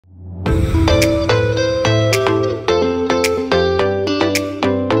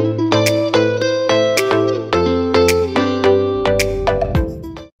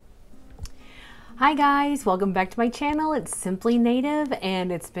Hi guys, welcome back to my channel. It's Simply Native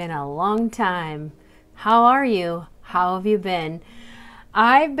and it's been a long time. How are you? How have you been?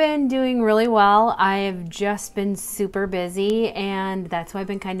 I've been doing really well. I've just been super busy and that's why I've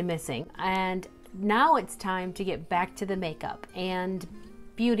been kind of missing. And now it's time to get back to the makeup and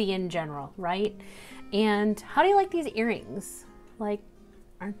beauty in general, right? And how do you like these earrings? Like,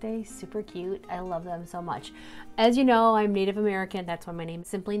 aren't they super cute? I love them so much. As you know, I'm Native American. That's why my name is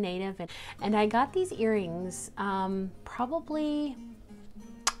Simply Native. And I got these earrings probably,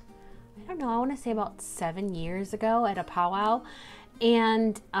 I don't know, I want to say about 7 years ago at a powwow.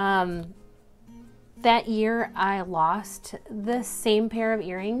 And that year I lost the same pair of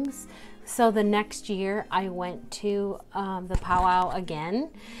earrings. So the next year I went to the powwow again.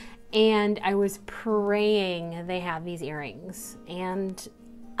 And I was praying they had these earrings. And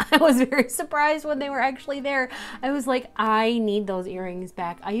I was very surprised when they were actually there. I was like, I need those earrings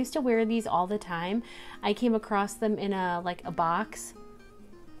back. I used to wear these all the time. I came across them in a box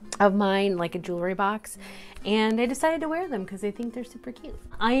of mine, like a jewelry box, and I decided to wear them because I think they're super cute.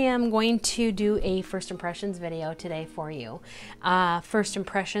 I am going to do a first impressions video today for you. First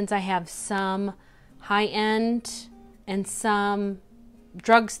impressions, I have some high-end and some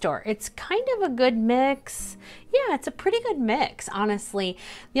drugstore. It's kind of a good mix. Yeah, it's a pretty good mix, honestly.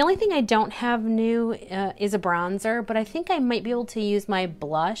 The only thing I don't have new is a bronzer, but I think I might be able to use my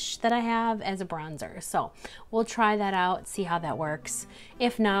blush that I have as a bronzer. So we'll try that out, see how that works.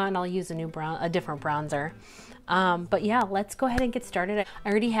 If not, I'll use a different bronzer. But yeah, let's go ahead and get started. I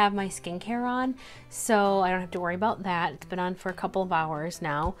already have my skincare on, so I don't have to worry about that. It's been on for a couple of hours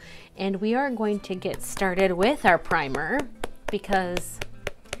now. And we are going to get started with our primer, because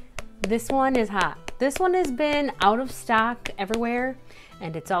this one is hot. This one has been out of stock everywhere,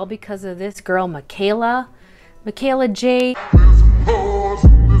 and it's all because of this girl, Michaela J.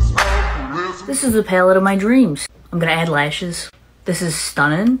 This is the palette of my dreams. I'm gonna add lashes. This is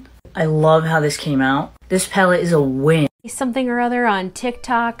stunning. I love how this came out. This palette is a win. Something or other on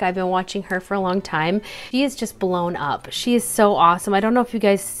TikTok. I've been watching her for a long time. She is just blown up. She is so awesome. I don't know if you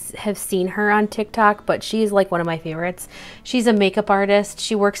guys have seen her on TikTok, but she is like one of my favorites. She's a makeup artist.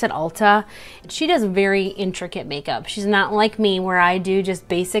 She works at Ulta. She does very intricate makeup. She's not like me where I do just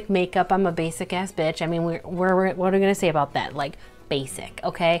basic makeup. I'm a basic ass bitch. I mean, what are we gonna say about that? Like, basic,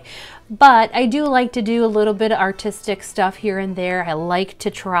 okay? But I do like to do a little bit of artistic stuff here and there. I like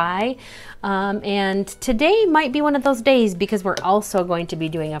to try. And today might be one of those days because we're also going to be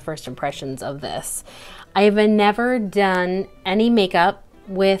doing a first impressions of this. I've never done any makeup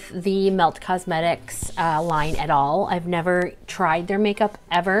with the Melt Cosmetics line at all. I've never tried their makeup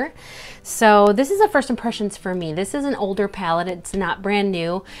ever. So this is a first impressions for me. This is an older palette. It's not brand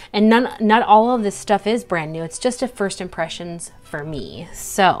new, and not all of this stuff is brand new. It's just a first impressions for me.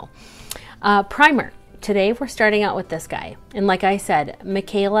 So primer. Today we're starting out with this guy. And like I said,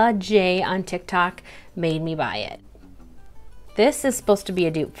 Michaela J on TikTok made me buy it. This is supposed to be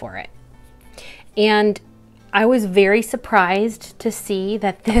a dupe for it. And I was very surprised to see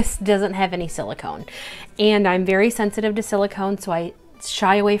that this doesn't have any silicone. And I'm very sensitive to silicone, so I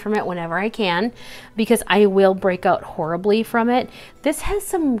shy away from it whenever I can because I will break out horribly from it. This has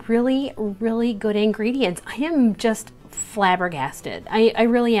some really, really good ingredients. I am just flabbergasted. I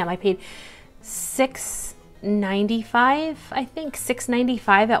really am. I paid $6.95, I think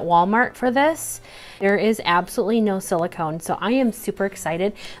 $6.95 at Walmart for this. There is absolutely no silicone, so I am super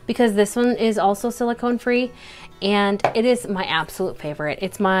excited because this one is also silicone free and it is my absolute favorite.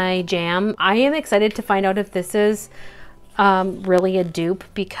 It's my jam. I am excited to find out if this is really a dupe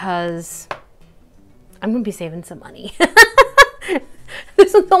because I'm gonna be saving some money.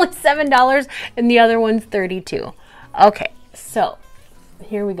 This one's only $7 and the other one's $32. Okay, so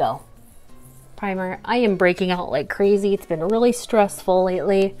here we go. Primer. I am breaking out like crazy. It's been really stressful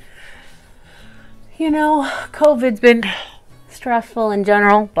lately. You know, COVID's been stressful in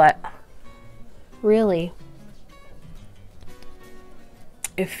general, but really,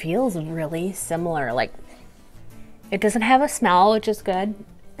 it feels really similar. Like, it doesn't have a smell, which is good.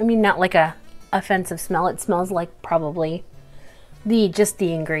 I mean, not like a offensive smell. It smells like probably just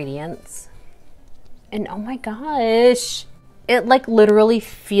the ingredients. And oh my gosh, it like literally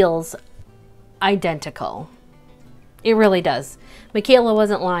feels identical. It really does. Michaela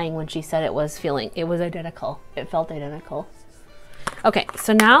wasn't lying when she said it was identical. It felt identical. Okay,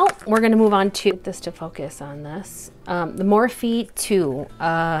 so now we're going to move on to this to focus on this. The Morphe 2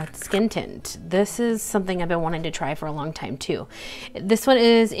 Skin Tint. This is something I've been wanting to try for a long time too. This one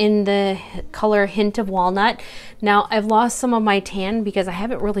is in the color Hint of Walnut. Now, I've lost some of my tan because I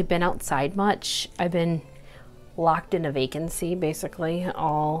haven't really been outside much. I've been locked in a vacancy basically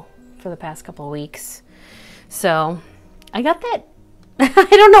all for the past couple of weeks. So I got that. I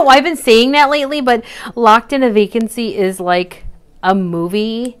don't know why I've been saying that lately, but Locked in a Vacancy is like a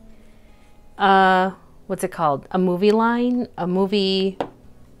movie. What's it called? A movie line? A movie,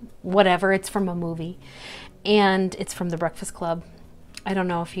 whatever. It's from a movie. And it's from The Breakfast Club. I don't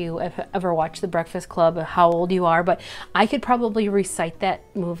know if you have ever watched The Breakfast Club, or how old you are, but I could probably recite that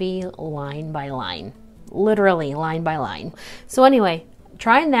movie line by line. Literally line by line. So anyway,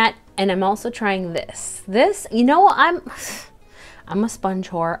 trying that, and I'm also trying this. This, you know, I'm a sponge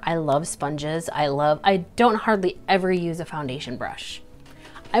whore. I love sponges. I don't hardly ever use a foundation brush.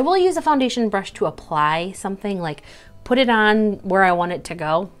 I will use a foundation brush to apply something, like put it on where I want it to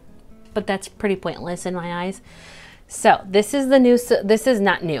go, but that's pretty pointless in my eyes. So this is the new, this is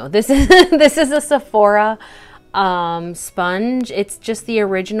not new. This is a Sephora sponge. It's just the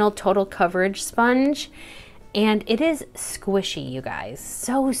original Total Coverage sponge. And it is squishy, you guys.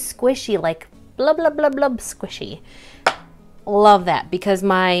 So squishy, like blub, blub, blub, blub, squishy. Love that, because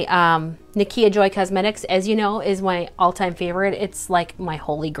my Nakia Joy Cosmetics, as you know, is my all-time favorite. It's like my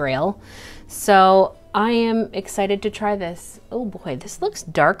holy grail. So I am excited to try this. Oh boy, this looks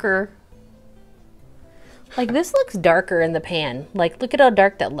darker. Like, this looks darker in the pan. Like, look at how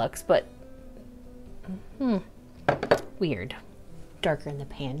dark that looks, but weird. Darker in the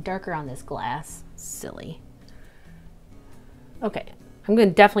pan, darker on this glass. Silly. Okay, I'm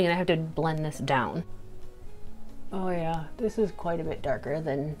definitely gonna have to blend this down. Oh yeah, this is quite a bit darker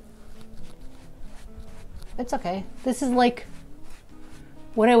than, it's okay. This is like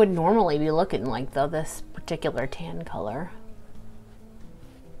what I would normally be looking like though, this particular tan color.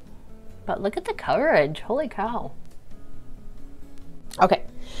 But look at the coverage, holy cow. Okay,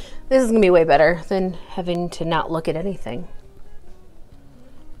 this is gonna be way better than having to not look at anything.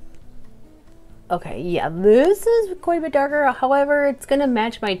 Okay, yeah, this is quite a bit darker. However, it's gonna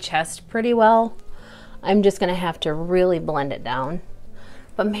match my chest pretty well. I'm just gonna have to really blend it down.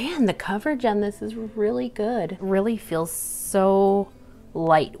 But man, the coverage on this is really good. It really feels so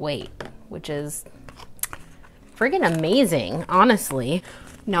lightweight, which is friggin' amazing, honestly.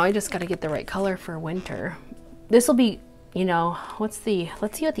 Now I just gotta get the right color for winter. This will be, you know, let's see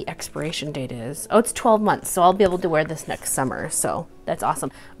what the expiration date is. Oh, it's 12 months, so I'll be able to wear this next summer, so that's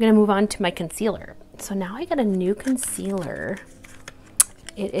awesome. I'm gonna move on to my concealer. So now I got a new concealer.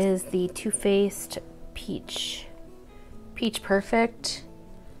 It is the Too Faced Peach Perfect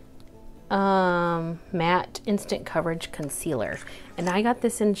Matte Instant Coverage Concealer. And I got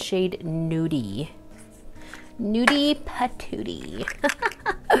this in shade Nudie. Nudie Patootie.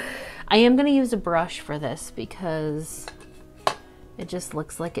 I am going to use a brush for this because it just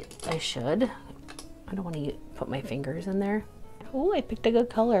looks like I should. I don't want to put my fingers in there. Oh, I picked a good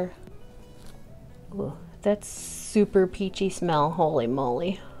color. Ooh, that's super peachy smell. Holy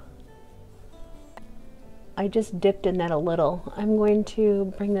moly. I just dipped in that a little. I'm going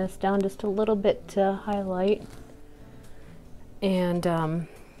to bring this down just a little bit to highlight. And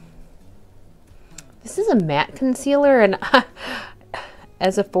this is a matte concealer, and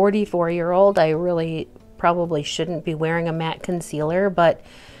as a 44-year-old, I really probably shouldn't be wearing a matte concealer, but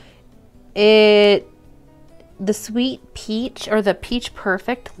the Sweet Peach, or the Peach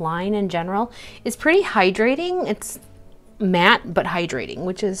Perfect line in general, is pretty hydrating. It's matte but hydrating,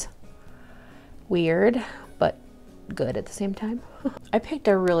 which is weird, but good at the same time. I picked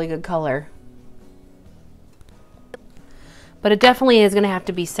a really good color. But it definitely is going to have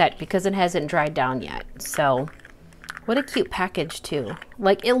to be set because it hasn't dried down yet. So, what a cute package too.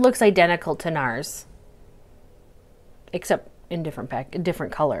 Like, it looks identical to NARS. Except in different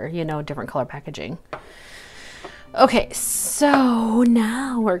color, you know, different color packaging. Okay, so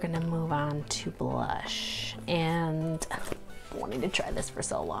now we're going to move on to blush. And I'm wanting to try this for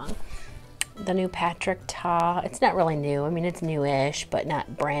so long. The new Patrick Ta. It's not really new. I mean, it's newish, but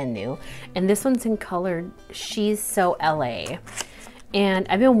not brand new. And this one's in color She's So LA. And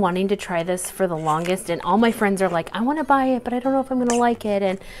I've been wanting to try this for the longest, and all my friends are like, I want to buy it, but I don't know if I'm going to like it.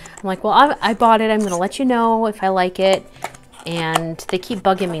 And I'm like, well, I bought it. I'm going to let you know if I like it. And they keep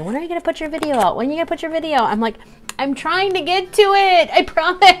bugging me. When are you going to put your video out? When are you going to put your video out? I'm like, I'm trying to get to it. I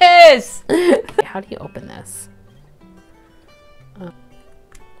promise. How do you open this?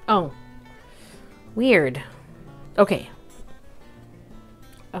 Oh. Weird. Okay.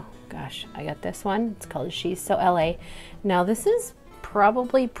 Oh gosh, I got this one. It's called She's So LA. Now this is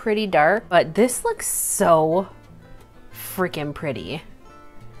probably pretty dark, but this looks so freaking pretty.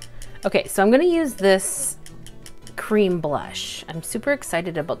 Okay, so I'm gonna use this cream blush. I'm super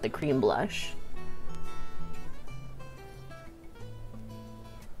excited about the cream blush.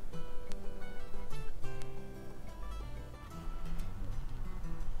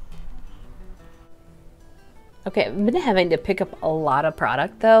 Okay, I've been having to pick up a lot of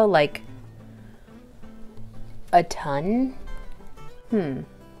product though, like a ton.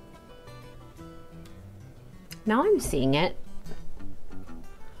 Now I'm seeing it.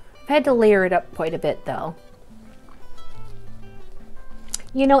 I've had to layer it up quite a bit though.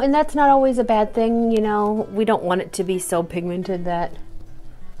 You know, and that's not always a bad thing, you know. We don't want it to be so pigmented that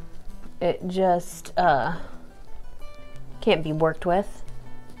it just can't be worked with.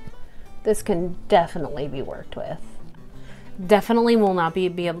 This can definitely be worked with. Definitely will not be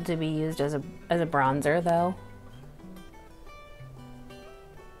able to be used as a bronzer though.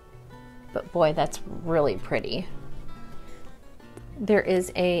 But boy, that's really pretty. There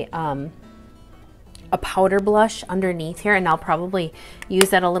is a powder blush underneath here, and I'll probably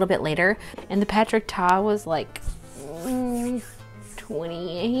use that a little bit later. And the Patrick Ta was like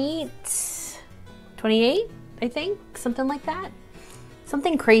 28, I think, something like that.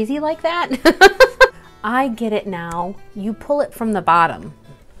 Something crazy like that. I get it now. You pull it from the bottom.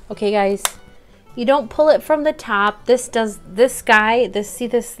 Okay, guys, you don't pull it from the top. See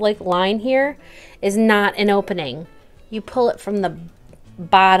this like line here is not an opening. You pull it from the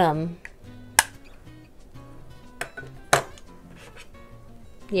bottom.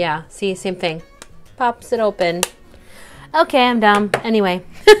 Yeah, see, same thing. Pops it open. Okay, I'm done. Anyway.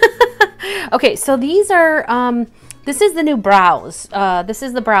 Okay, so these are, this is the new brows. This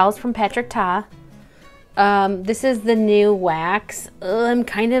is the brows from Patrick Ta. This is the new wax. I'm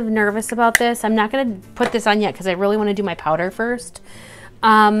kind of nervous about this. I'm not going to put this on yet because I really want to do my powder first.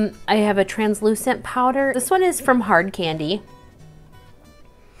 I have a translucent powder. This one is from Hard Candy.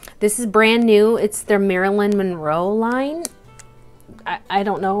 This is brand new. It's their Marilyn Monroe line. I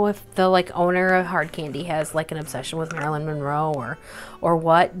don't know if the like owner of Hard Candy has like an obsession with Marilyn Monroe or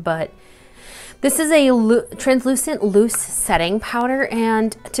what, but this is a translucent loose setting powder,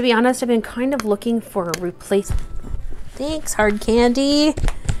 and to be honest, I've been kind of looking for a replacement. Thanks, Hard Candy.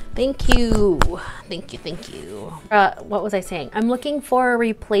 Thank you. Thank you, thank you. What was I saying? I'm looking for a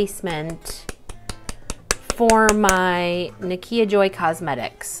replacement for my Nakia Joy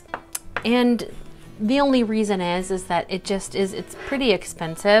Cosmetics. And the only reason is that it's pretty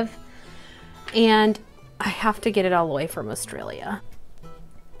expensive, and I have to get it all the way from Australia.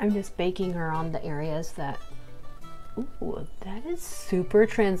 I'm just baking around the areas that, ooh, that is super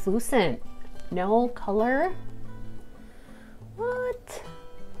translucent. No color. What?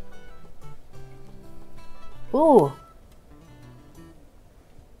 Ooh.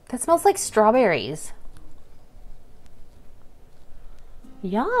 That smells like strawberries.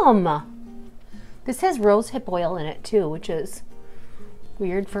 Yum. This has rosehip oil in it too, which is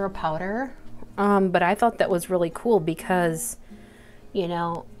weird for a powder. But I thought that was really cool because, you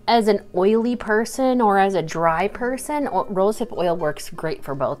know, as an oily person or as a dry person, rosehip oil works great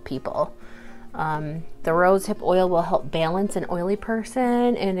for both people. The rosehip oil will help balance an oily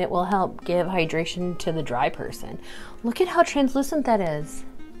person, and it will help give hydration to the dry person. Look at how translucent that is.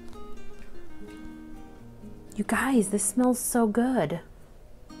 You guys, this smells so good.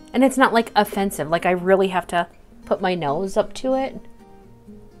 And it's not like offensive, like I really have to put my nose up to it.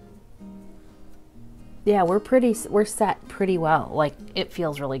 Yeah, we're set pretty well. Like, it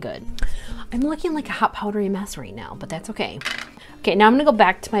feels really good. I'm looking like a hot powdery mess right now, but that's okay. Okay, now I'm gonna go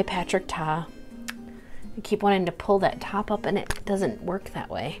back to my Patrick Ta. I keep wanting to pull that top up and it doesn't work that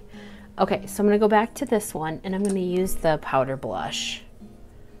way. Okay, so I'm gonna go back to this one and I'm gonna use the powder blush.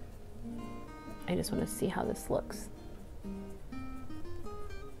 I just wanna see how this looks.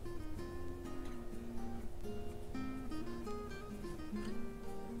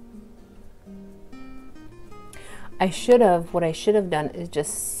 What I should have done is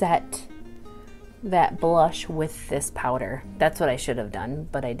just set that blush with this powder. That's what I should have done,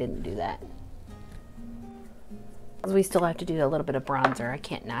 but I didn't do that. We still have to do a little bit of bronzer. I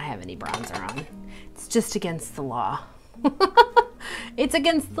can't not have any bronzer on. It's just against the law. It's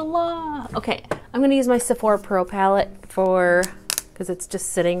against the law. Okay, I'm gonna use my Sephora Pro palette because it's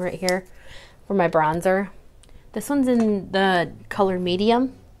just sitting right here for my bronzer. This one's in the color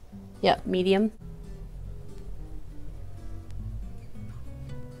medium. Yep, medium.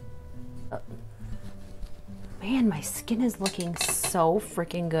 Man, my skin is looking so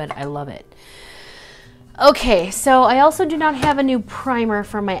freaking good. I love it. Okay, so I also do not have a new primer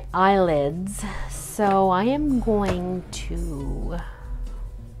for my eyelids. So I am going to...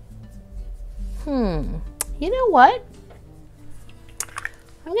 You know what?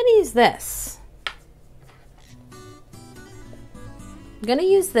 I'm going to use this. I'm going to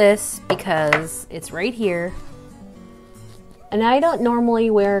use this because it's right here. And I don't normally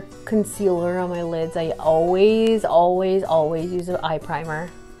wear concealer on my lids. I always use an eye primer.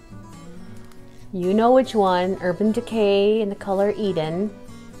 You know which one, Urban Decay in the color Eden.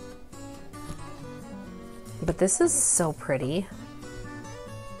 But this is so pretty.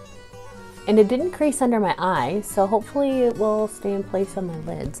 And it didn't crease under my eye, so hopefully it will stay in place on my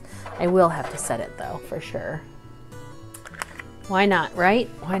lids. I will have to set it though, for sure. Why not, right?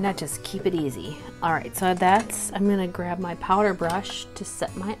 Why not just keep it easy? All right, so I'm gonna grab my powder brush to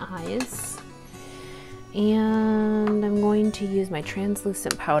set my eyes. And I'm going to use my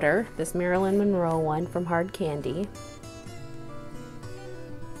translucent powder, this Marilyn Monroe one from Hard Candy.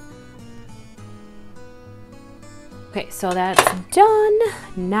 Okay, so that's done.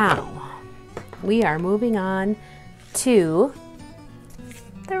 Now, we are moving on to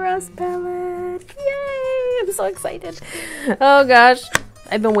the Rust palette. Yay! I'm so excited. Oh gosh.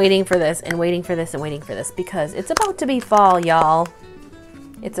 I've been waiting for this and waiting for this and waiting for this because it's about to be fall, y'all.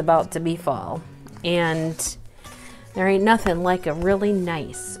 It's about to be fall. And there ain't nothing like a really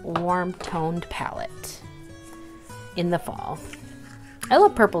nice, warm toned palette in the fall. I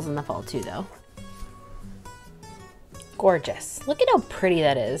love purples in the fall too, though. Gorgeous. Look at how pretty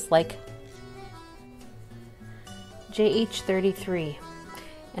that is. Like JH33.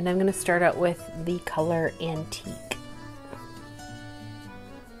 And I'm going to start out with the color Antique.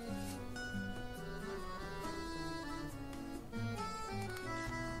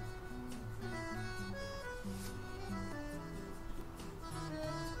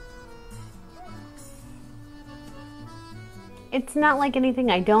 It's not like anything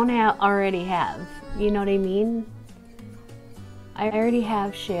I don't already have. You know what I mean? I already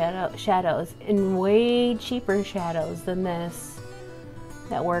have shadows and way cheaper shadows than this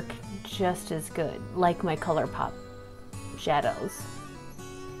that work just as good, like my ColourPop shadows.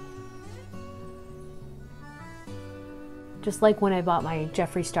 Just like when I bought my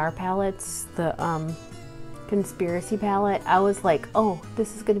Jeffree Star palettes, the Conspiracy palette, I was like, oh,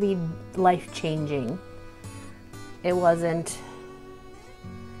 this is gonna be life-changing. It was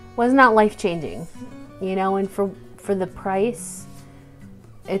not life-changing, you know, and for the price,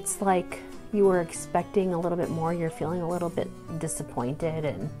 it's like you were expecting a little bit more. You're feeling a little bit disappointed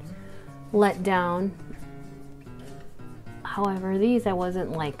and let down. However, these I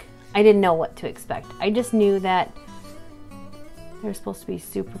didn't know what to expect. I just knew that they're supposed to be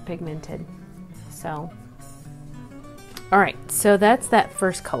super pigmented. So, all right, so that's that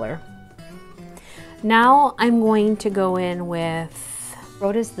first color. Now I'm going to go in with,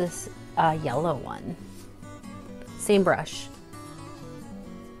 what is this yellow one? Same brush.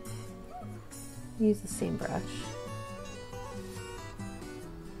 Use the same brush.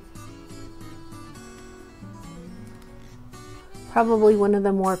 Probably one of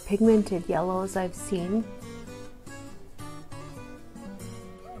the more pigmented yellows I've seen.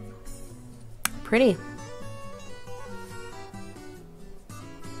 Pretty.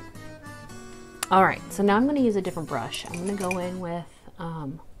 All right, so now I'm going to use a different brush. I'm going to go in with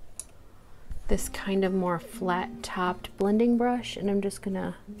this kind of more flat-topped blending brush, and I'm just going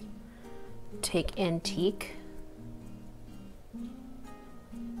to take Antique,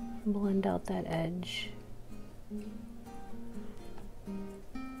 blend out that edge.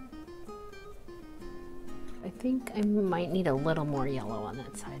 I think I might need a little more yellow on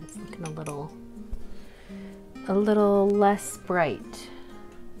that side. It's looking a little less bright.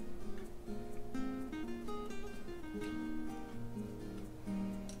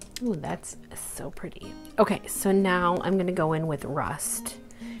 Ooh, that's so pretty. Okay, so now I'm gonna go in with Rust.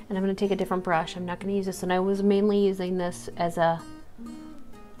 And I'm gonna take a different brush. I'm not gonna use this one. I was mainly using this as a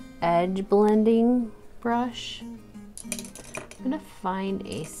edge blending brush. I'm gonna find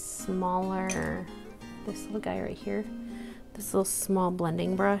a smaller, this little guy right here, this little small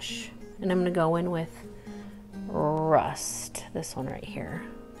blending brush. And I'm gonna go in with Rust, this one right here.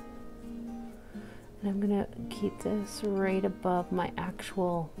 And I'm gonna keep this right above my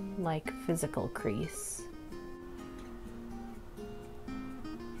actual, like, physical crease.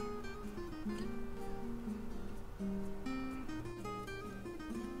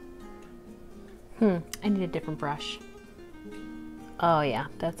 I need a different brush. Oh yeah,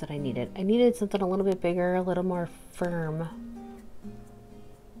 that's what I needed. I needed something a little bit bigger, a little more firm.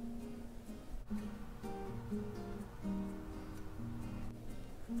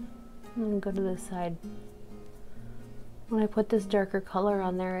 I'm gonna go to this side. When I put this darker color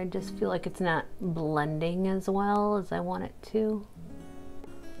on there, I just feel like it's not blending as well as I want it to.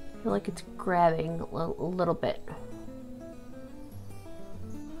 I feel like it's grabbing a little bit.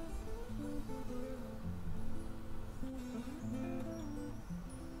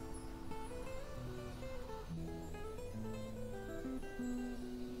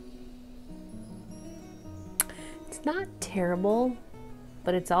 It's not terrible.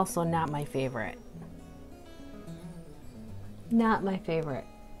 but it's also not my favorite. Not my favorite.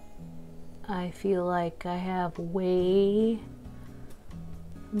 I feel like I have way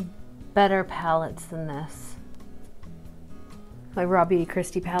better palettes than this. My Raw Beauty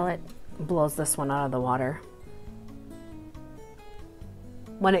Kristi palette blows this one out of the water.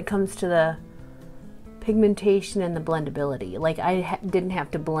 When it comes to the pigmentation and the blendability, like I didn't have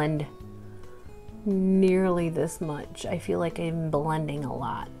to blend nearly this much. I feel like I'm blending a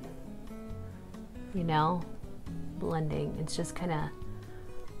lot. You know? Blending. It's just kind of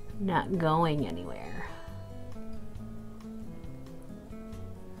not going anywhere.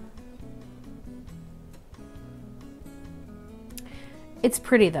 It's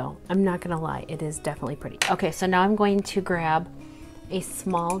pretty though. I'm not gonna lie. It is definitely pretty. Okay, so now I'm going to grab a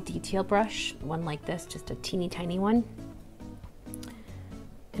small detail brush, one like this, just a teeny tiny one.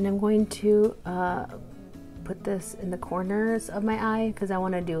 And I'm going to put this in the corners of my eye because I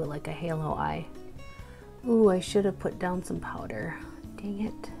want to do like a halo eye. Ooh, I should have put down some powder. Dang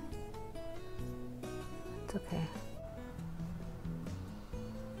it. It's okay.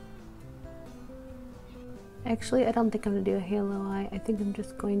 Actually, I don't think I'm going to do a halo eye. I think I'm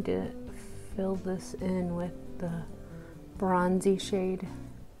just going to fill this in with the bronzy shade.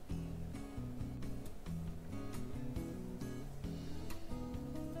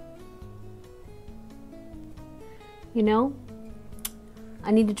 You know,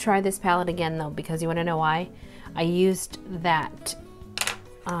 I need to try this palette again though, because you want to know why? I used that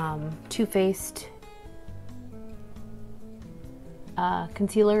Too Faced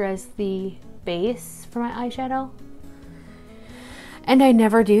concealer as the base for my eyeshadow, and I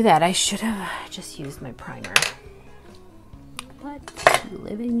never do that. I should have just used my primer. But you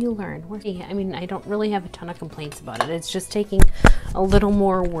live and you learn. I mean, I don't really have a ton of complaints about it. It's just taking a little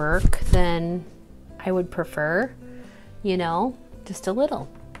more work than I would prefer, you know, just a little.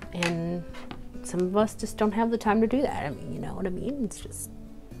 And some of us just don't have the time to do that. I mean, you know what I mean? It's just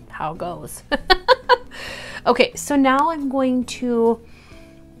how it goes. Okay, so now I'm going to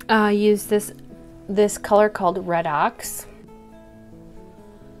use this color called Red Ox.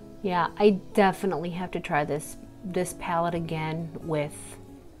 Yeah, I definitely have to try this palette again with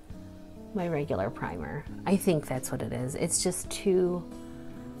my regular primer. I think that's what it is. It's just too,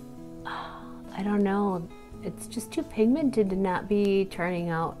 I don't know, it's just too pigmented to not be turning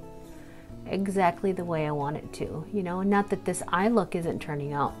out exactly the way I want it to, you know. Not that this eye look isn't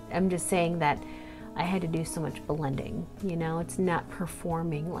turning out. I'm just saying that I had to do so much blending, you know. It's not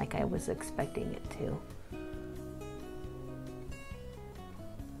performing like I was expecting it to.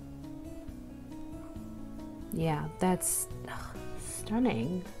 Yeah, that's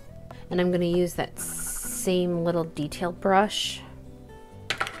stunning. And I'm going to use that same little detail brush.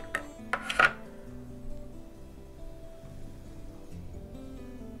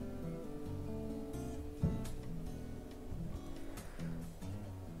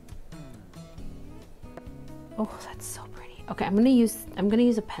 Oh, that's so pretty. Okay, I'm gonna use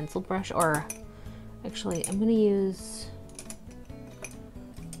a pencil brush, or actually I'm gonna use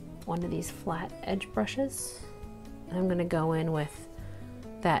one of these flat edge brushes. And I'm gonna go in with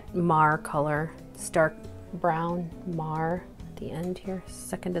that Mar color, stark brown Mar at the end here,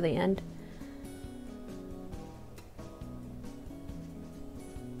 second to the end.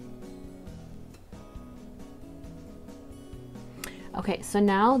 Okay, so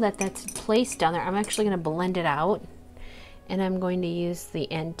now that that's placed down there, I'm actually going to blend it out, and I'm going to use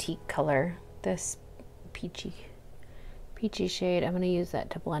the antique color, this peachy shade. I'm going to use that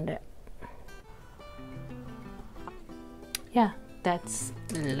to blend it. Yeah, that's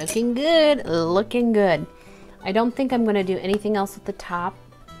looking good, looking good. I don't think I'm going to do anything else at the top.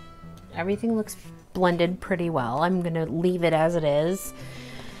 Everything looks blended pretty well. I'm going to leave it as it is.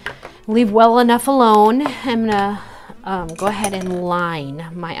 Leave well enough alone. I'm going to go ahead and line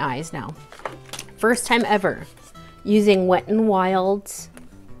my eyes now. First time ever using Wet n Wild's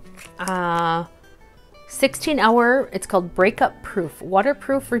 16-hour, it's called Breakup Proof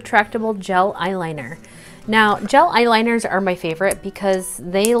Waterproof Retractable Gel Eyeliner. Now, gel eyeliners are my favorite because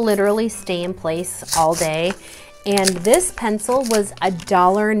they literally stay in place all day, and this pencil was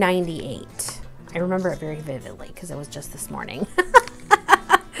 $1.98. I remember it very vividly because it was just this morning.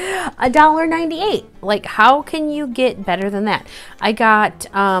 $1.98. Like, how can you get better than that? I got,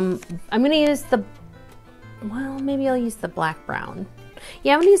 I'm going to use the, well, maybe I'll use the black brown.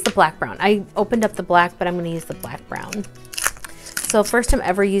 Yeah, I'm going to use the black brown. I opened up the black, but I'm going to use the black brown. So first time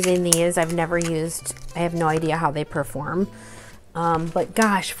ever using these. I've never used, I have no idea how they perform. But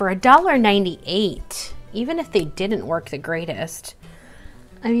gosh, for $1.98, even if they didn't work the greatest,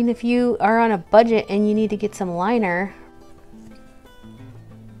 I mean, if you are on a budget and you need to get some liner,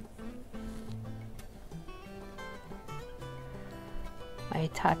 My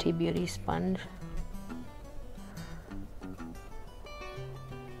Tati Beauty sponge.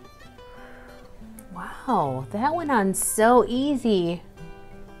 Wow, that went on so easy.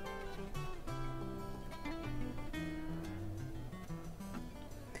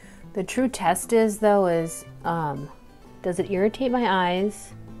 The true test is, though, is does it irritate my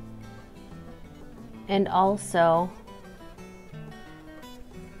eyes? And also,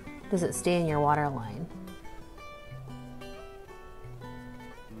 does it stay in your waterline?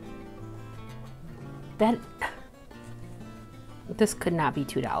 This could not be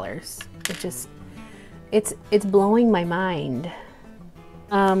 $2. It just, it's blowing my mind.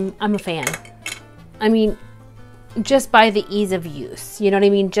 I'm a fan. I mean, just by the ease of use, you know what I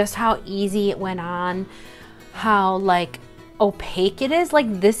mean? Just how easy it went on, how like opaque it is.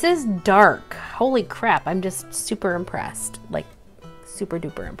 Like, this is dark. Holy crap, I'm just super impressed, like super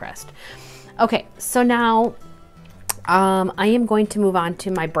duper impressed. Okay, so now I am going to move on to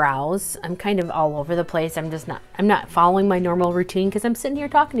my brows. I'm kind of all over the place. I'm not following my normal routine because I'm sitting here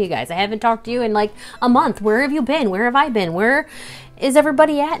talking to you guys. I haven't talked to you in like a month. Where have you been? Where have I been? Where is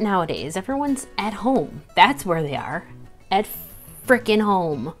everybody at nowadays? Everyone's at home. That's where they are. At frickin'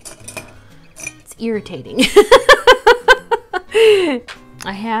 home. It's irritating.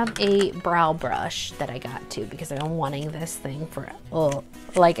 I have a brow brush that I got too because I've been wanting this thing for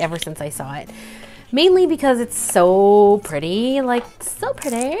like ever since I saw it. Mainly because it's so pretty, like so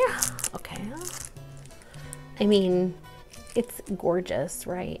pretty. Okay. I mean, it's gorgeous,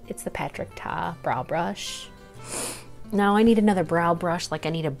 right? It's the Patrick Ta brow brush. Now I need another brow brush, like I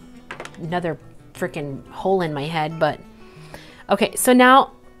need another freaking hole in my head, but okay, so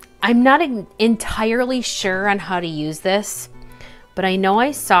now I'm not entirely sure on how to use this, but I know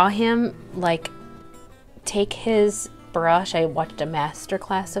I saw him like take his brush. I watched a master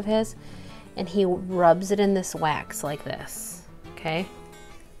class of his, and he rubs it in this wax like this, okay?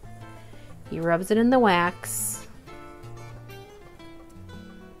 He rubs it in the wax.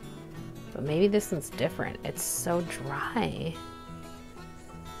 But maybe this one's different. It's so dry.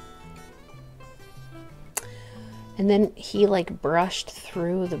 And then he like brushed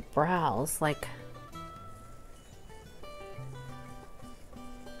through the brows, like,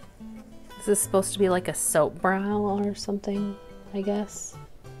 is this supposed to be like a soap brow or something, I guess?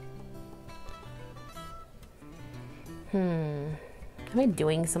 Am I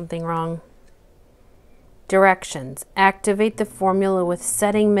doing something wrong? Directions. Activate the formula with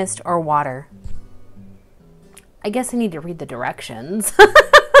setting mist or water. I guess I need to read the directions.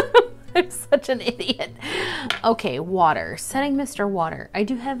 I'm such an idiot. Okay, water. Setting mist or water. I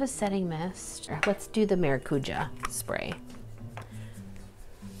do have a setting mist. Let's do the Maracuja spray.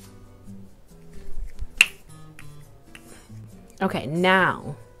 Okay,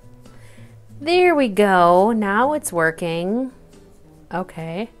 now. There we go. Now it's working.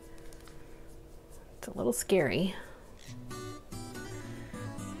 Okay. It's a little scary.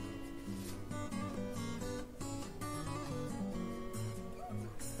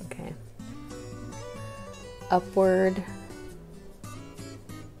 Okay. Upward.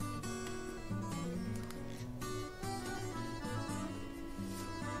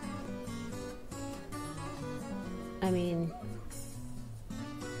 I mean,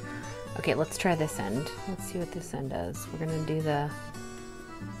 okay, let's try this end. Let's see what this end does. We're gonna do this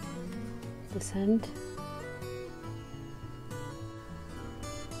end.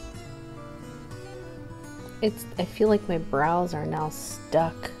 I feel like my brows are now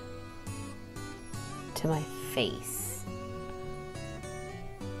stuck to my face.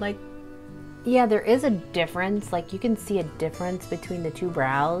 Like, yeah, there is a difference. Like, you can see a difference between the two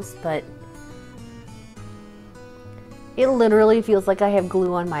brows, but it literally feels like I have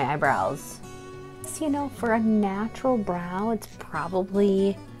glue on my eyebrows. So, you know, for a natural brow, it's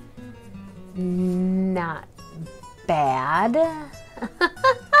probably not bad.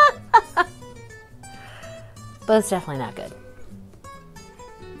 But it's definitely not good.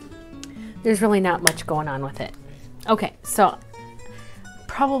 There's really not much going on with it. Okay, so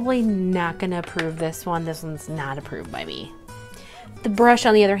probably not gonna approve this one. This one's not approved by me. The brush,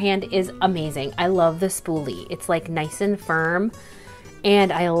 on the other hand, is amazing. I love the spoolie. It's like nice and firm,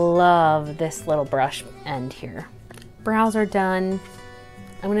 and I love this little brush end here. Brows are done.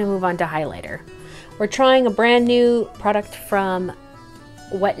 I'm gonna move on to highlighter. We're trying a brand new product from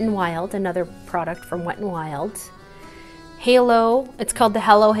Wet n Wild, another product from Wet n Wild. Halo, it's called the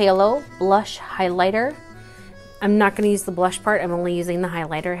Hello Halo Blush Highlighter. I'm not going to use the blush part, I'm only using the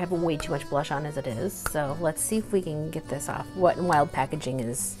highlighter. I have way too much blush on as it is, so let's see if we can get this off. Wet n Wild packaging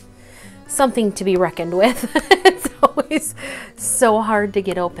is something to be reckoned with. It's always so hard to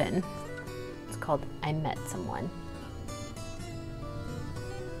get open. It's called I Met Someone.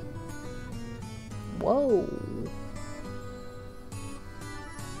 Whoa.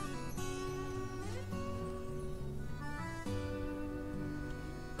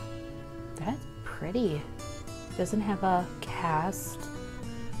 That's pretty. Doesn't have a cast.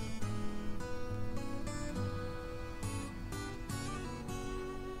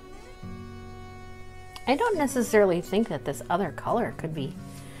 I don't necessarily think that this other color could be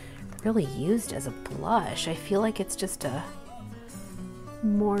really used as a blush. I feel like it's just a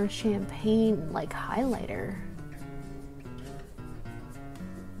more champagne like highlighter.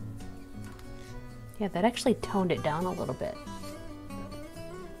 Yeah, that actually toned it down a little bit.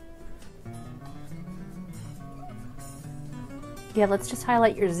 Yeah, let's just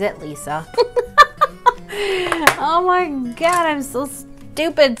highlight your zit, Lisa. Oh my god, I'm so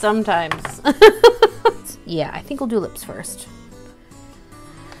stupid sometimes. Yeah, I think we'll do lips first.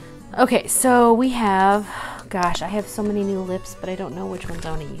 Okay, so we have, gosh, I have so many new lips, but I don't know which ones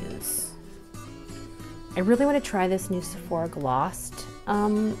I want to use. I really want to try this new Sephora glossed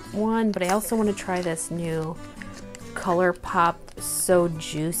one, but I also want to try this new ColourPop So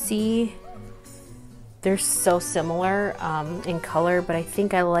Juicy. They're so similar in color, but I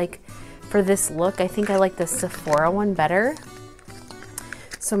think I like, for this look, I think I like the Sephora one better.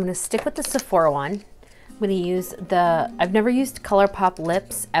 So I'm going to stick with the Sephora one. I'm going to use the, I've never used ColourPop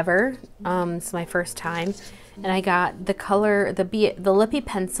lips ever. It's my first time. And I got the color, the Lippie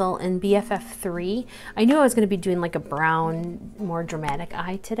pencil in BFF3. I knew I was going to be doing like a brown, more dramatic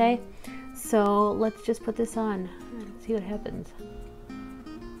eye today. So let's just put this on and see what happens.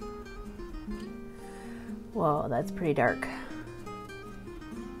 Whoa, that's pretty dark.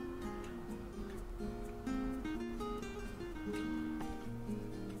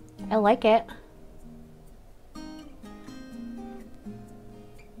 I like it.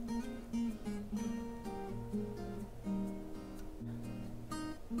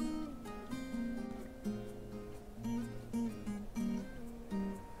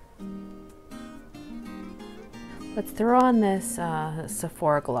 Let's throw on this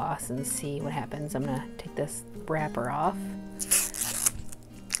Sephora gloss and see what happens. I'm gonna take this wrapper off.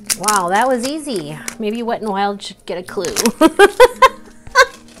 Wow, that was easy. Maybe Wet n Wild should get a clue.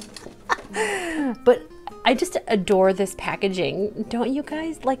 But I just adore this packaging. Don't you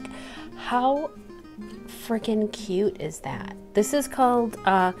guys? Like, how freaking cute is that? This is called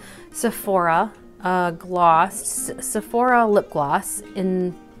Sephora gloss, Sephora lip gloss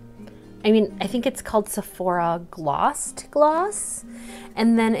in, I mean, I think it's called Sephora glossed gloss,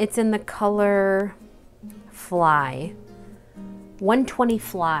 and then it's in the color Fly, 120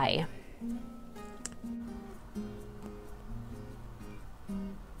 Fly.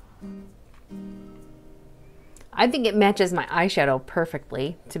 I think it matches my eyeshadow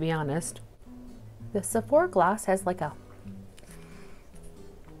perfectly, to be honest. The Sephora gloss has like a,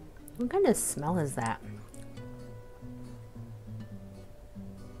 what kind of smell is that?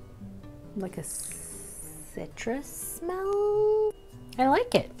 Like a citrus smell? I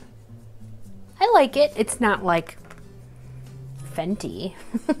like it. I like it. It's not like Fenty.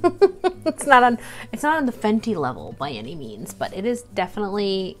 It's not on the Fenty level by any means, but it is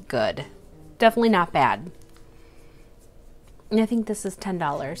definitely good. Definitely not bad. And I think this is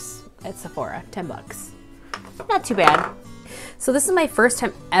 $10 at Sephora, 10 bucks. Not too bad. So this is my first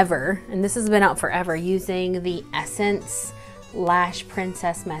time ever, and this has been out forever, using the Essence Lash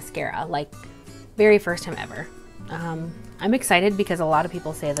Princess Mascara. Like, very first time ever. I'm excited because a lot of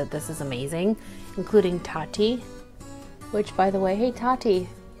people say that this is amazing, including Tati. Which, by the way, hey Tati,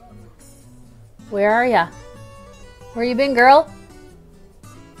 where are ya? Where you been, girl?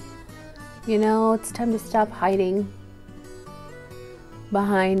 You know, it's time to stop hiding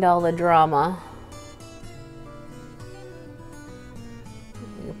behind all the drama.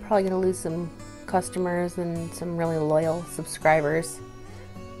 You're probably gonna lose some customers and some really loyal subscribers.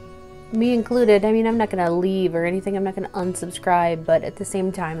 Me included. I mean, I'm not gonna leave or anything. I'm not gonna unsubscribe, but at the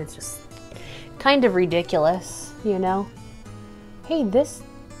same time, it's just kind of ridiculous, you know? Hey, this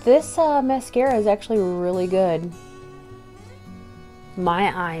mascara is actually really good.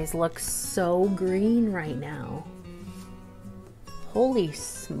 My eyes look so green right now. Holy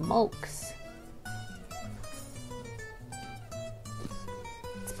smokes.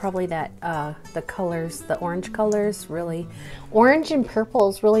 It's probably that the colors, the orange colors, really, orange and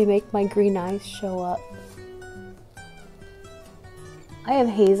purples really make my green eyes show up. I have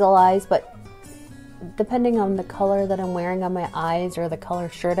hazel eyes, but depending on the color that I'm wearing on my eyes or the color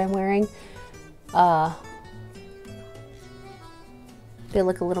shirt I'm wearing, they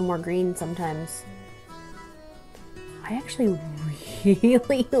look a little more green sometimes. I actually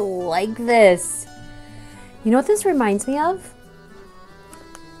really like this. You know what this reminds me of?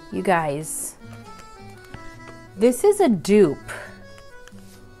 You guys, This is a dupe.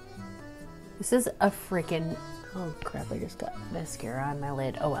 This is a freaking, oh crap, I just got mascara on my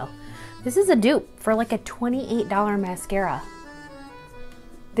lid. Oh well. This is a dupe for like a $28 mascara.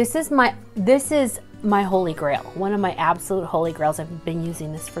 This is my holy grail. One of my absolute holy grails. I've been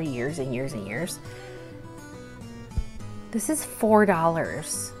using this for years and years and years. This is $4.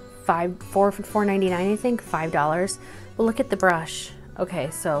 $4.99 I think, $5. But look at the brush. Okay,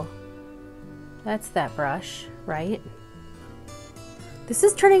 so that's that brush, right? This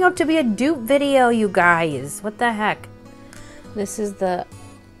is turning out to be a dupe video, you guys. What the heck? This is the...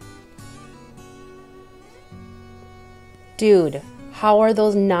 Dude, how are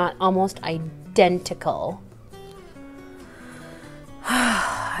those not almost identical?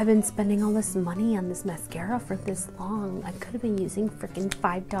 I've been spending all this money on this mascara for this long. I could have been using freaking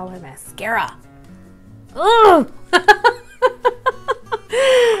 $5 mascara. Ugh!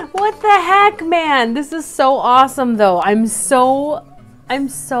 What the heck, man? This is so awesome, though. I'm so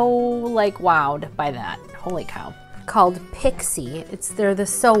like wowed by that. Holy cow. Called Pixie. They're the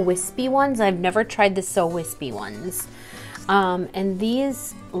So Whispy ones. I've never tried the So Whispy ones. And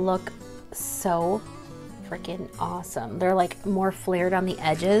these look so freaking awesome. They're like more flared on the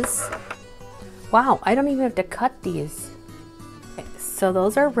edges. Wow, I don't even have to cut these. Okay, so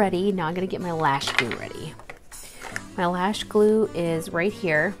those are ready. Now I'm gonna get my lash glue ready. My lash glue is right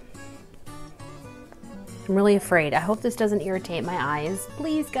here. I'm really afraid. I hope this doesn't irritate my eyes.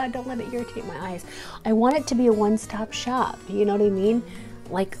 Please, God, don't let it irritate my eyes. I want it to be a one-stop shop. You know what I mean?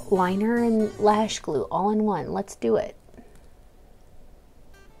 Like liner and lash glue all in one. Let's do it.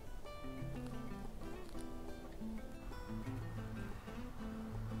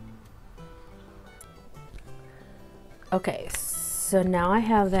 Okay, so now I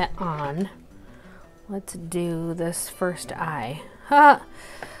have that on. Let's do this first eye. Ha!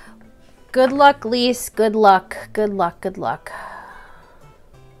 Good luck, Lise. Good luck. Good luck. Good luck.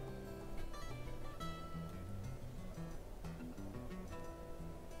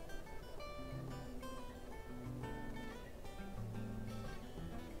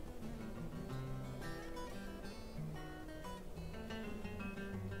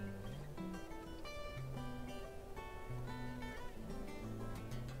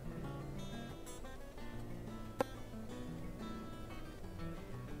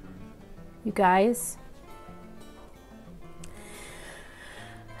 You guys,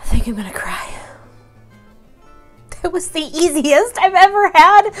 I think I'm gonna cry. That was the easiest I've ever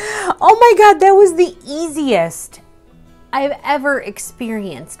had. Oh my God, that was the easiest I've ever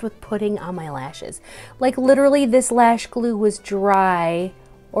experienced with putting on my lashes. Like literally this lash glue was dry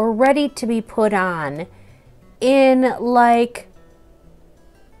or ready to be put on in like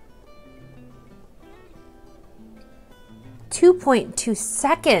 2.2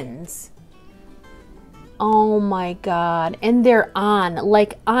 seconds. Oh my God. And they're on.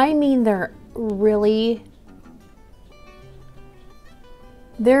 Like, I mean, they're really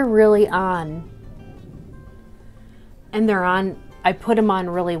on. And they're on. I put them on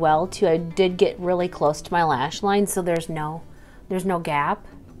really well too. I did get really close to my lash line, so there's no gap.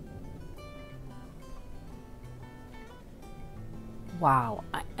 Wow.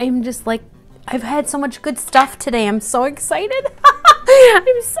 I'm just like, I've had so much good stuff today. I'm so excited.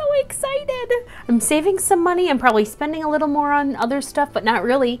 I'm so excited. I'm saving some money. I'm probably spending a little more on other stuff, but not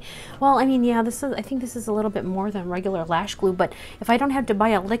really. Well, I mean, yeah, I think this is a little bit more than regular lash glue, but if I don't have to buy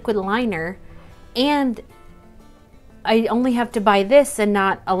a liquid liner and I only have to buy this and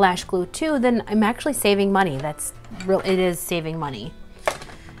not a lash glue too, then I'm actually saving money. That's real. It is saving money.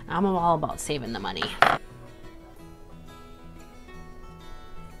 I'm all about saving the money.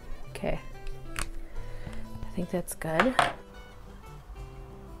 Okay. I think that's good.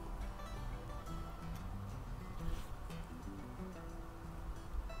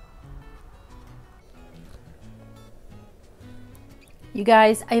 You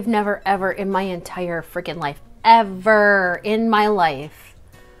guys, I've never ever in my entire freaking life, ever in my life,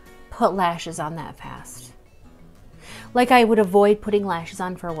 put lashes on that fast. Like I would avoid putting lashes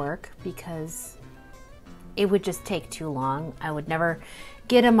on for work because it would just take too long. I would never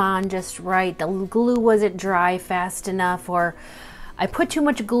get them on just right. The glue wasn't dry fast enough, or I put too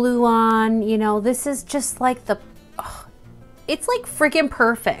much glue on. You know, this is just like it's like freaking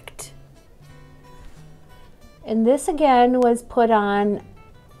perfect. And this again was put on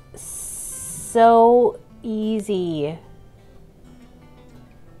so easy.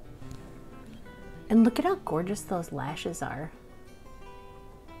 And look at how gorgeous those lashes are.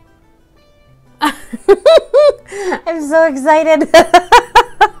 I'm so excited.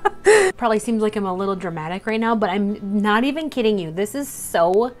 Probably seems like I'm a little dramatic right now, but I'm not even kidding you. This is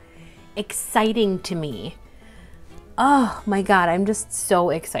so exciting to me. Oh my God, I'm just so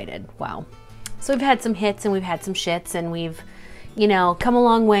excited. Wow. So we've had some hits and we've had some shits, and we've, you know, come a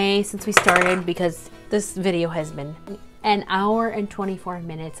long way since we started, because this video has been an hour and 24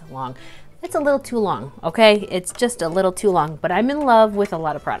 minutes long. That's a little too long, okay? It's just a little too long, but I'm in love with a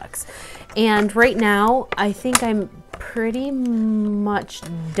lot of products. And right now, I think I'm pretty much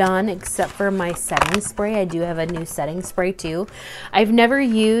done except for my setting spray. I do have a new setting spray too. I've never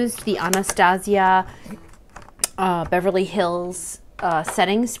used the Anastasia Beverly Hills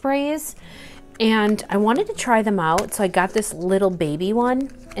setting sprays, and I wanted to try them out, so I got this little baby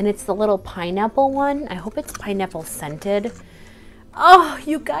one, and it's the little pineapple one. I hope it's pineapple scented. Oh,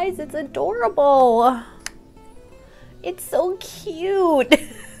 you guys, it's adorable. It's so cute.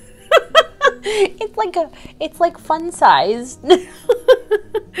 It's like fun sized.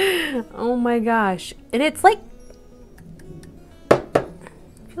 Oh my gosh. And it's like,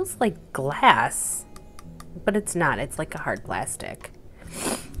 feels like glass, but it's not. It's like a hard plastic.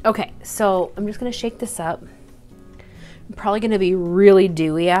 Okay, so I'm just gonna shake this up. I'm probably gonna be really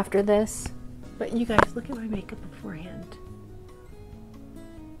dewy after this, but you guys, look at my makeup beforehand.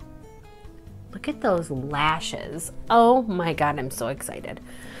 Look at those lashes. Oh my God, I'm so excited.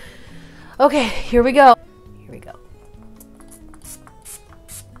 Okay, here we go. Here we go.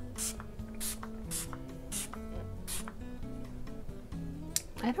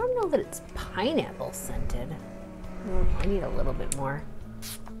 I don't know that it's pineapple scented. I need a little bit more.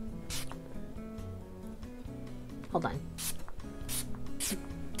 Hold on.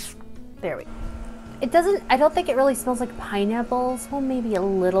 There we go. It doesn't, I don't think it really smells like pineapples. Well, maybe a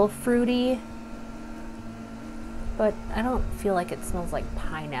little fruity, but I don't feel like it smells like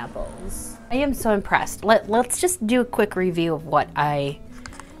pineapples. I am so impressed. Let's just do a quick review of what I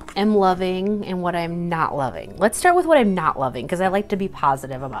am loving and what I'm not loving. Let's start with what I'm not loving, because I like to be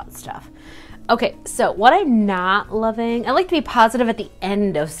positive about stuff. Okay, so what I'm not loving, I like to be positive at the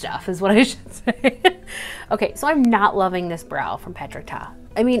end of stuff is what I should say. Okay, so I'm not loving this brow from Patrick Ta.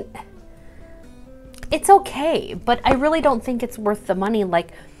 I mean, it's okay, but I really don't think it's worth the money.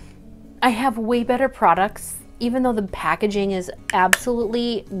 Like, I have way better products, even though the packaging is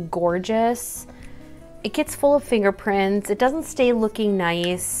absolutely gorgeous. It gets full of fingerprints. It doesn't stay looking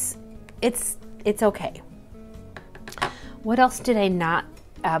nice. It's okay. What else did I not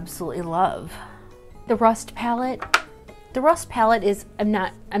absolutely love? The Rust palette. The Rust palette is, I'm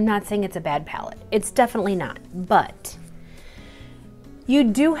not saying it's a bad palette. It's definitely not, but you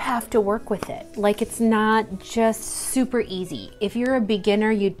do have to work with it. Like, it's not just super easy. If you're a beginner,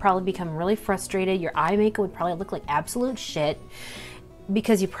 you'd probably become really frustrated. Your eye makeup would probably look like absolute shit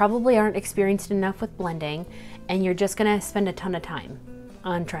because you probably aren't experienced enough with blending, and you're just gonna spend a ton of time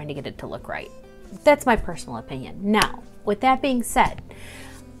on trying to get it to look right. That's my personal opinion. Now, with that being said,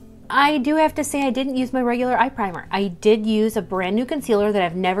 I do have to say I didn't use my regular eye primer. I did use a brand new concealer that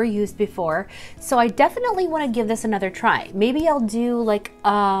I've never used before, so I definitely want to give this another try. Maybe I'll do like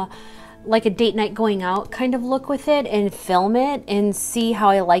a date night going out kind of look with it and film it and see how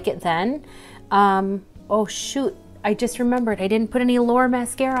I like it then. Oh shoot, I just remembered I didn't put any Laura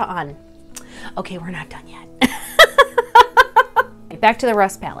mascara on. Okay, we're not done yet. Back to the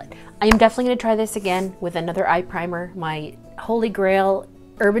Rust palette. I am definitely going to try this again with another eye primer, my holy grail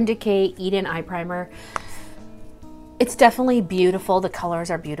Urban Decay Eden eye primer. It's definitely beautiful. The colors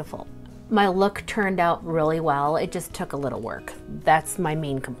are beautiful. My look turned out really well. It just took a little work. That's my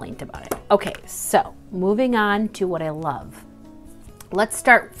main complaint about it. Okay, so moving on to what I love. Let's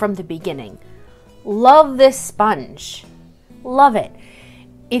start from the beginning. Love this sponge. Love it.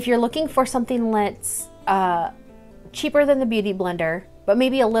 If you're looking for something that's cheaper than the Beauty Blender, but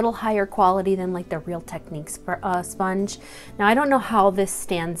maybe a little higher quality than like the Real Techniques sponge. Now, I don't know how this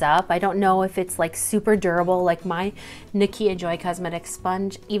stands up. I don't know if it's like super durable like my Nakia Joy Cosmetics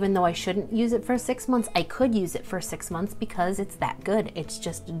sponge. Even though I shouldn't use it for 6 months, I could use it for 6 months because it's that good. It's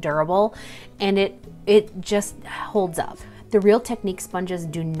just durable, and it just holds up. The Real Techniques sponges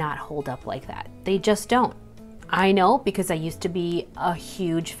do not hold up like that. They just don't. I know because I used to be a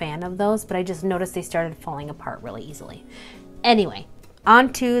huge fan of those, but I just noticed they started falling apart really easily. Anyway,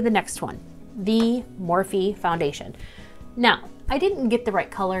 on to the next one, the Morphe foundation. Now, I didn't get the right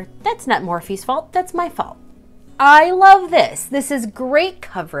color. That's not Morphe's fault, that's my fault. I love this. This is great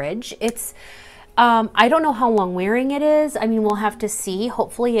coverage. It's, I don't know how long wearing it is. I mean, we'll have to see.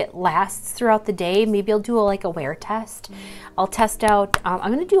 Hopefully it lasts throughout the day. Maybe I'll do like a wear test. I'll test out,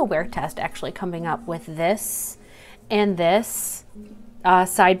 I'm gonna do a wear test actually coming up with this and this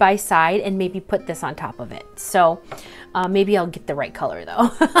side by side, and maybe put this on top of it. So maybe I'll get the right color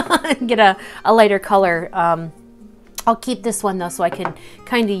though. Get a lighter color. I'll keep this one though so I can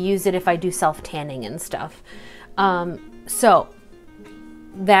kind of use it if I do self-tanning and stuff. So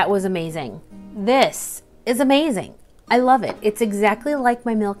that was amazing. This is amazing. I love it. It's exactly like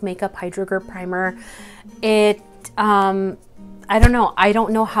my Milk Makeup Hydro Grip Primer. It, I don't know. I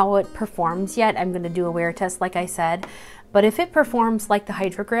don't know how it performs yet. I'm going to do a wear test, like I said. But if it performs like the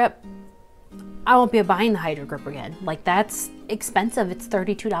Hydro Grip, I won't be buying the Hydro Grip again. Like, that's expensive. It's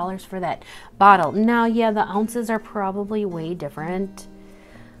 $32 for that bottle. Now, yeah, the ounces are probably way different.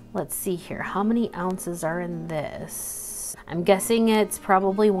 Let's see here. How many ounces are in this? I'm guessing it's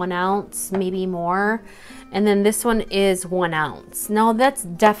probably 1 ounce, maybe more. And then this one is 1 ounce. No, that's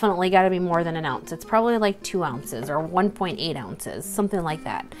definitely got to be more than an ounce. It's probably like 2 ounces or 1.8 ounces, something like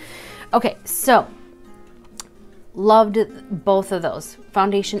that. Okay, so loved both of those,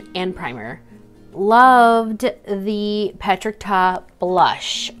 foundation and primer. Loved the Patrick Ta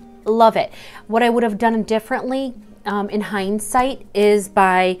blush. Love it. What I would have done differently in hindsight is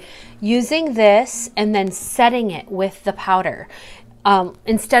by using this and then setting it with the powder.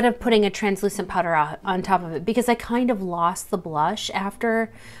 Instead of putting a translucent powder on top of it, because I kind of lost the blush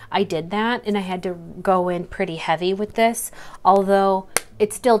after I did that, and I had to go in pretty heavy with this, although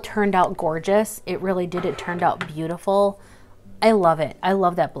it still turned out gorgeous. It really did. It turned out beautiful. I love it. I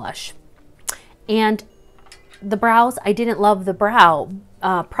love that blush. And the brows, I didn't love the brow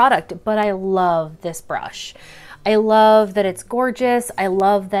product, but I love this brush. I love that it's gorgeous. I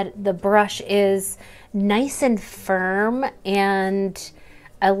love that the brush is nice and firm, and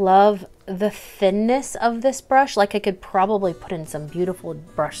I love the thinness of this brush. Like, I could probably put in some beautiful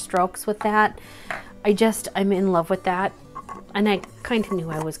brush strokes with that. I'm in love with that. And I kind of knew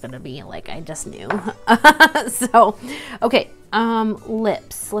I was going to be, like, I just knew. So, okay,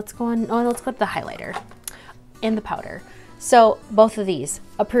 lips. Let's go on, let's go to the highlighter and the powder. So both of these,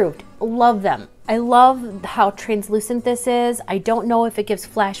 approved. Love them. I love how translucent this is. I don't know if it gives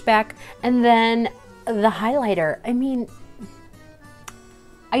flashback. And then the highlighter, I mean,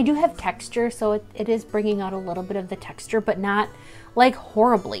 I do have texture, so it is bringing out a little bit of the texture, but not like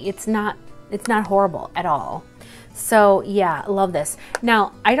horribly. It's not horrible at all. So yeah, love this.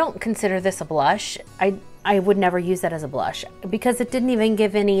 Now, I don't consider this a blush. I would never use that as a blush because it didn't even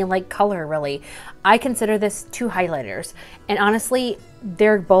give any like color really. I consider this 2 highlighters, and honestly,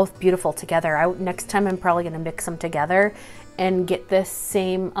 they're both beautiful together. Next time I'm probably gonna mix them together and get this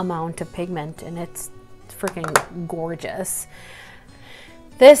same amount of pigment, and it's freaking gorgeous.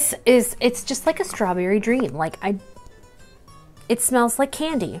 It's just like a strawberry dream. Like, it smells like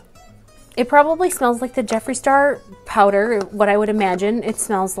candy. It probably smells like the Jeffree Star powder, what I would imagine it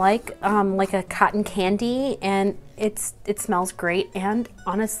smells like a cotton candy, and it smells great. And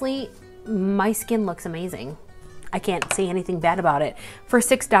honestly, my skin looks amazing. I can't say anything bad about it. For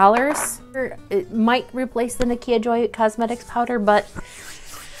 $6, it might replace the Nakia Joy Cosmetics powder, but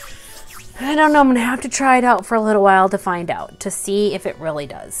I don't know. I'm gonna have to try it out for a little while to find out, to see if it really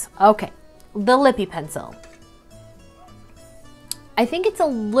does. Okay, the Lippie pencil. I think it's a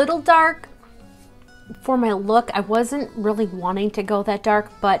little dark for my look. I wasn't really wanting to go that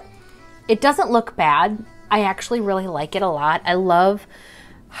dark, but it doesn't look bad. I actually really like it a lot. I love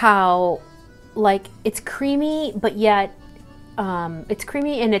how, like, it's creamy, but yet it's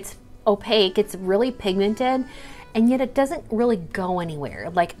creamy and it's opaque. It's really pigmented, and yet it doesn't really go anywhere.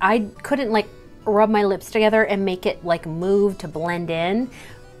 Like, I couldn't like rub my lips together and make it like move to blend in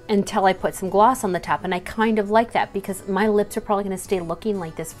until I put some gloss on the top, and I kind of like that because my lips are probably going to stay looking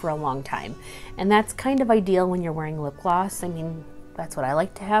like this for a long time, and that's kind of ideal when you're wearing lip gloss. I mean, that's what I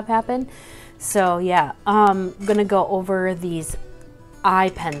like to have happen. So yeah, I'm gonna go over these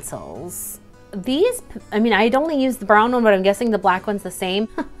eye pencils. These, I mean, I'd only used the brown one, but I'm guessing the black one's the same.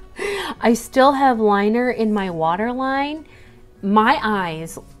 I still have liner in my waterline. My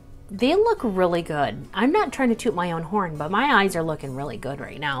eyes, they look really good. I'm not trying to toot my own horn, but my eyes are looking really good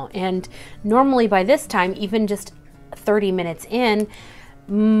right now. And normally by this time, even just 30 minutes in,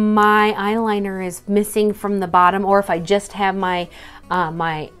 my eyeliner is missing from the bottom, or if I just have I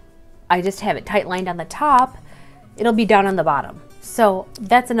just have it tight lined on the top, it'll be down on the bottom. So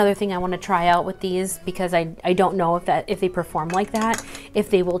that's another thing I want to try out with these, because I don't know if they perform like that, if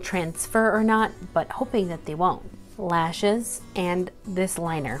they will transfer or not, but hoping that they won't. Lashes and this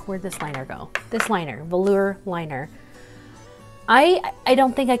liner. Where'd this liner go? This liner, Velour liner. I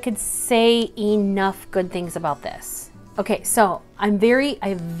don't think I could say enough good things about this. Okay, so I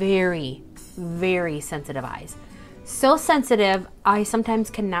have very, very sensitive eyes. So sensitive, I sometimes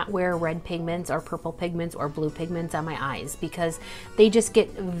cannot wear red pigments or purple pigments or blue pigments on my eyes because they just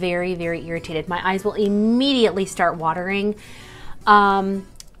get very, very irritated. My eyes will immediately start watering.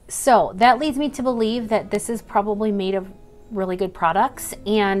 So that leads me to believe that this is probably made of really good products.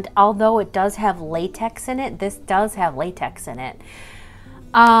 And although it does have latex in it, this does have latex in it.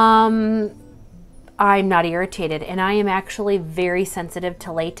 I'm not irritated, and I am actually very sensitive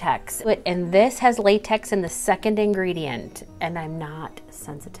to latex. And this has latex in the second ingredient, and I'm not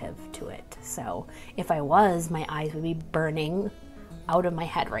sensitive to it. So if I was, my eyes would be burning out of my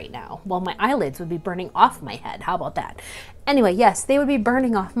head right now. Well, my eyelids would be burning off my head. How about that? Anyway, yes, they would be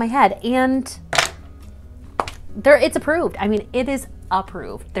burning off my head, and it's approved. I mean, it is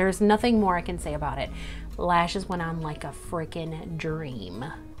approved. There's nothing more I can say about it. Lashes went on like a freaking dream.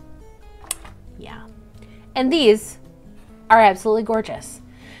 Yeah. And these are absolutely gorgeous.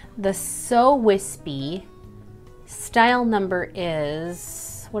 The So Whispy style number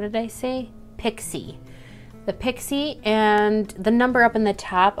is, what did I say? Pixie. The Pixie, and the number up in the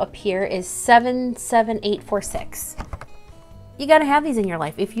top up here is 77846. You gotta have these in your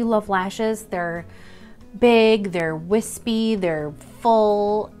life. If you love lashes, they're big, they're wispy, they're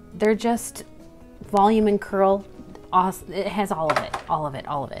full, they're just volume and curl. Awesome. It has all of it, all of it,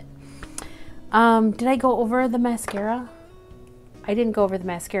 all of it. Did I go over the mascara? I didn't go over the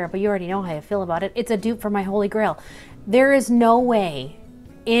mascara, but you already know how I feel about it. It's a dupe for my Holy Grail. There is no way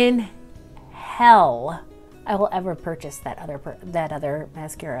in hell I will ever purchase that other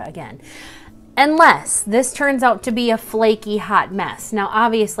mascara again. Unless this turns out to be a flaky hot mess. Now,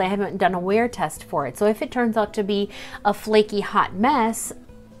 obviously, I haven't done a wear test for it. So if it turns out to be a flaky hot mess,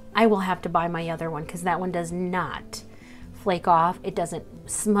 I will have to buy my other one, because that one does not flake off. It doesn't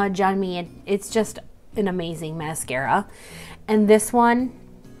smudge on me, and it's just an amazing mascara. And this one,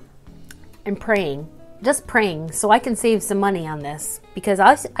 I'm praying, just praying, so I can save some money on this, because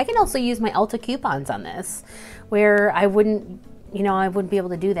I can also use my Ulta coupons on this, where I wouldn't, you know, I wouldn't be able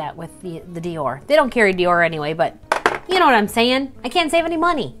to do that with the Dior. They don't carry Dior anyway, but you know what I'm saying. I can't save any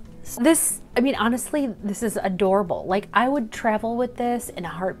money. This, I mean, honestly, this is adorable. Like, I would travel with this in a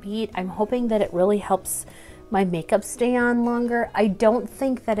heartbeat. I'm hoping that it really helps my makeup stay on longer. I don't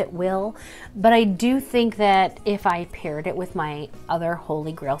think that it will, but I do think that if I paired it with my other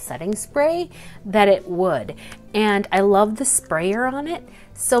Holy Grail setting spray, that it would. And I love the sprayer on it.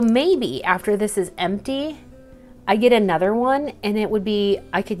 So maybe after this is empty, I get another one, and it would be,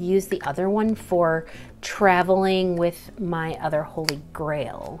 I could use the other one for traveling with my other Holy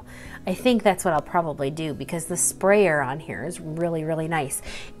Grail. I think that's what I'll probably do, because the sprayer on here is really, really nice.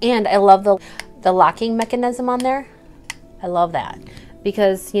 And I love the locking mechanism on there. I love that,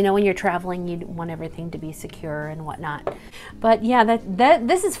 because you know, when you're traveling, you want everything to be secure and whatnot. But yeah,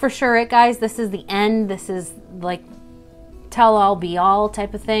 this is for sure it, guys. This is the end. This is like tell all be all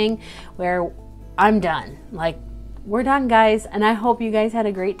type of thing, where I'm done. Like, we're done, guys, and I hope you guys had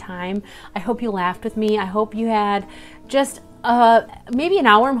a great time. I hope you laughed with me. I hope you had just maybe an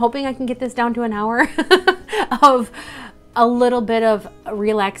hour. I'm hoping I can get this down to an hour of a little bit of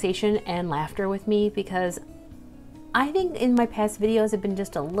relaxation and laughter with me, because I think in my past videos I've been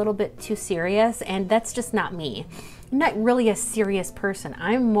just a little bit too serious, and that's just not me. I'm not really a serious person.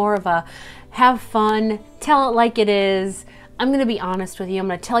 I'm more of a have fun, tell it like it is. I'm going to be honest with you. I'm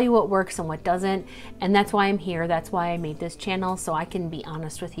going to tell you what works and what doesn't, and that's why I'm here. That's why I made this channel, so I can be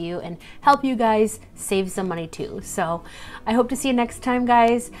honest with you and help you guys save some money too. So I hope to see you next time,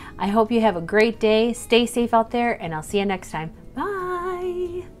 guys. I hope you have a great day. Stay safe out there, and I'll see you next time.